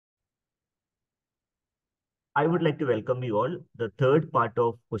I would like to welcome you all. The third part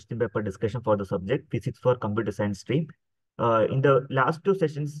of question paper discussion for the subject Physics for Computer Science stream. In the last two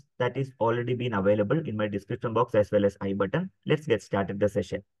sessions that is already been available in my description box as well as I button. Let's get started the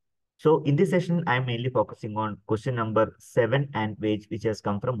session. So in this session, I'm mainly focusing on question number 7 and which has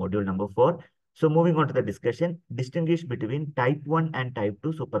come from module number 4. So moving on to the discussion, distinguish between type 1 and type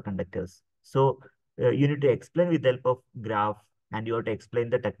 2 superconductors. So you need to explain with the help of graph and you have to explain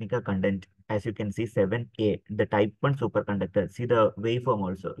the technical content. As you can see 7A, the type 1 superconductor. See the waveform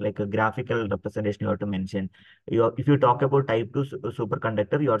also, like a graphical representation you have to mention. If you talk about type 2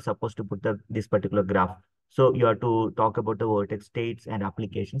 superconductor, you are supposed to put this particular graph. So you have to talk about the vortex states and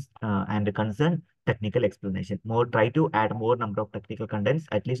applications and the concern technical explanation. Try to add more number of technical contents,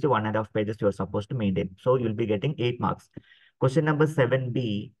 at least 1.5 pages you are supposed to maintain. So you'll be getting 8 marks. Question number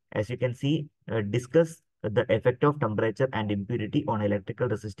 7B, as you can see, discuss the effect of temperature and impurity on electrical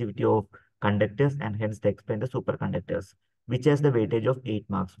resistivity of conductors and hence they explain the superconductors, which has the weightage of 8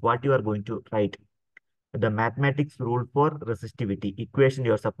 marks. What you are going to write? The mathematics rule for resistivity equation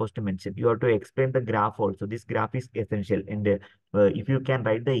you are supposed to mention. You have to explain the graph also. This graph is essential. And if you can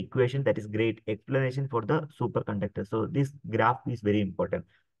write the equation, that is great explanation for the superconductor. So this graph is very important.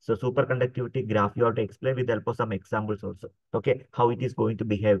 So superconductivity graph, you have to explain with the help of some examples also. Okay, how it is going to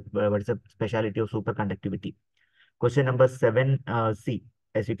behave. What is the speciality of superconductivity? Question number 7C.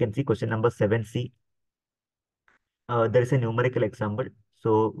 As you can see, question number 7C. There is a numerical example.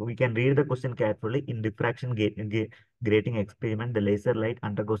 So we can read the question carefully. In diffraction grating experiment, the laser light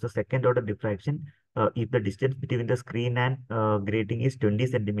undergoes a second order diffraction. If the distance between the screen and grating is 20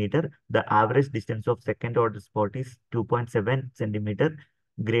 centimeter, the average distance of second order spot is 2.7 centimeter.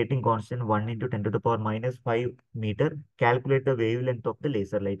 Grating constant 1 into 10 to the power minus 5 meter. Calculate the wavelength of the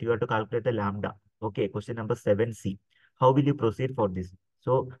laser light. You have to calculate the lambda. Okay, question number 7C. How will you proceed for this?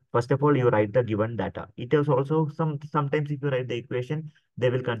 So first of all, you write the given data. It is also sometimes if you write the equation, they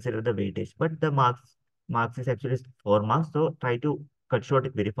will consider the weightage. But the marks is actually 4 marks. So try to cut short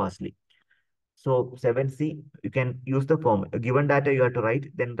it very fastly. So 7C, you can use the form. Given data you have to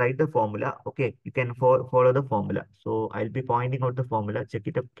write, then write the formula. Okay, you can follow the formula. So I'll be pointing out the formula. Check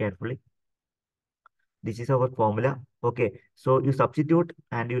it up carefully. This is our formula. Okay, so you substitute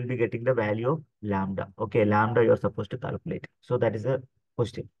and you will be getting the value of lambda. Okay, lambda you're supposed to calculate. So that is the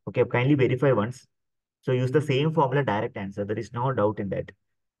question. Okay, kindly verify once. So use the same formula, direct answer. There is no doubt in that.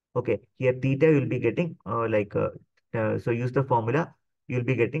 Okay, here theta you will be getting so use the formula. You will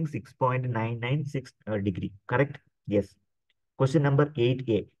be getting 6.996 degree. Correct? Yes. Question number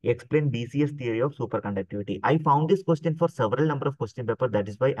 8A. Explain BCS theory of superconductivity. I found this question for several number of question paper. That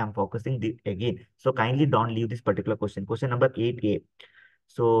is why I'm focusing again. So kindly don't leave this particular question. Question number 8A.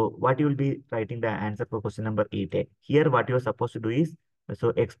 So what you will be writing the answer for question number 8A. Here what you are supposed to do is,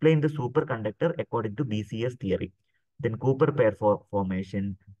 so explain the superconductor according to BCS theory. Then Cooper pair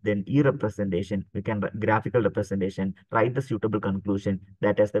formation, then E representation, we can graphical representation, write the suitable conclusion.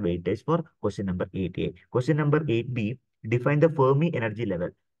 That is the weightage for question number 8A. Question number 8B, define the Fermi energy level.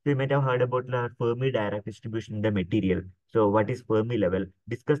 So you might have heard about the Fermi direct distribution in the material. So what is Fermi level?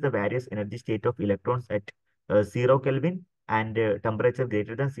 Discuss the various energy state of electrons at 0 Kelvin and temperature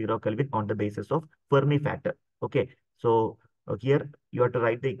greater than 0 Kelvin on the basis of Fermi factor. Okay, so here you have to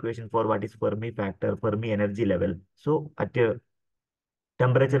write the equation for what is Fermi factor, Fermi energy level. So at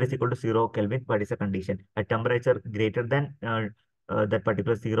temperature is equal to 0 Kelvin, what is the condition? At temperature greater than that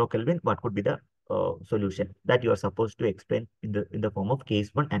particular 0 Kelvin, what could be the solution that you are supposed to explain in the form of case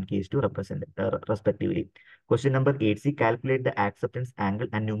 1 and case 2 respectively. Question number 8C, calculate the acceptance angle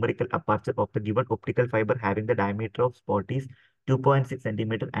and numerical aperture of the given optical fiber having the diameter of spot is 2.6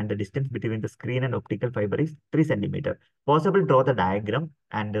 centimeter and the distance between the screen and optical fiber is 3 centimeter. Possible, draw the diagram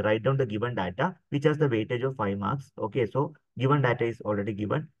and write down the given data which has the weightage of 5 marks. Okay, so given data is already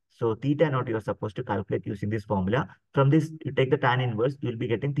given. So theta naught you are supposed to calculate using this formula. From this, you take the tan inverse, you will be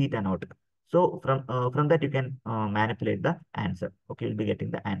getting theta naught. So from that, you can manipulate the answer. Okay, you'll be getting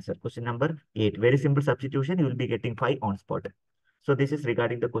the answer. Question number 8. Very simple substitution. You will be getting 5 on spot. So this is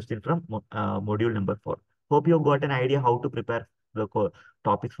regarding the question from module number 4. Hope you got an idea how to prepare the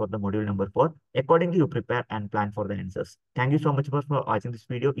topics for the module number 4. Accordingly, you prepare and plan for the answers. Thank you so much for watching this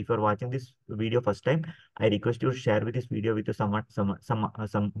video. If you are watching this video first time, I request you to share with this video with some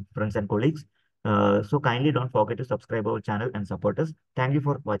friends and colleagues. So kindly don't forget to subscribe our channel and support us. Thank you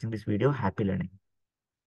for watching this video. Happy learning.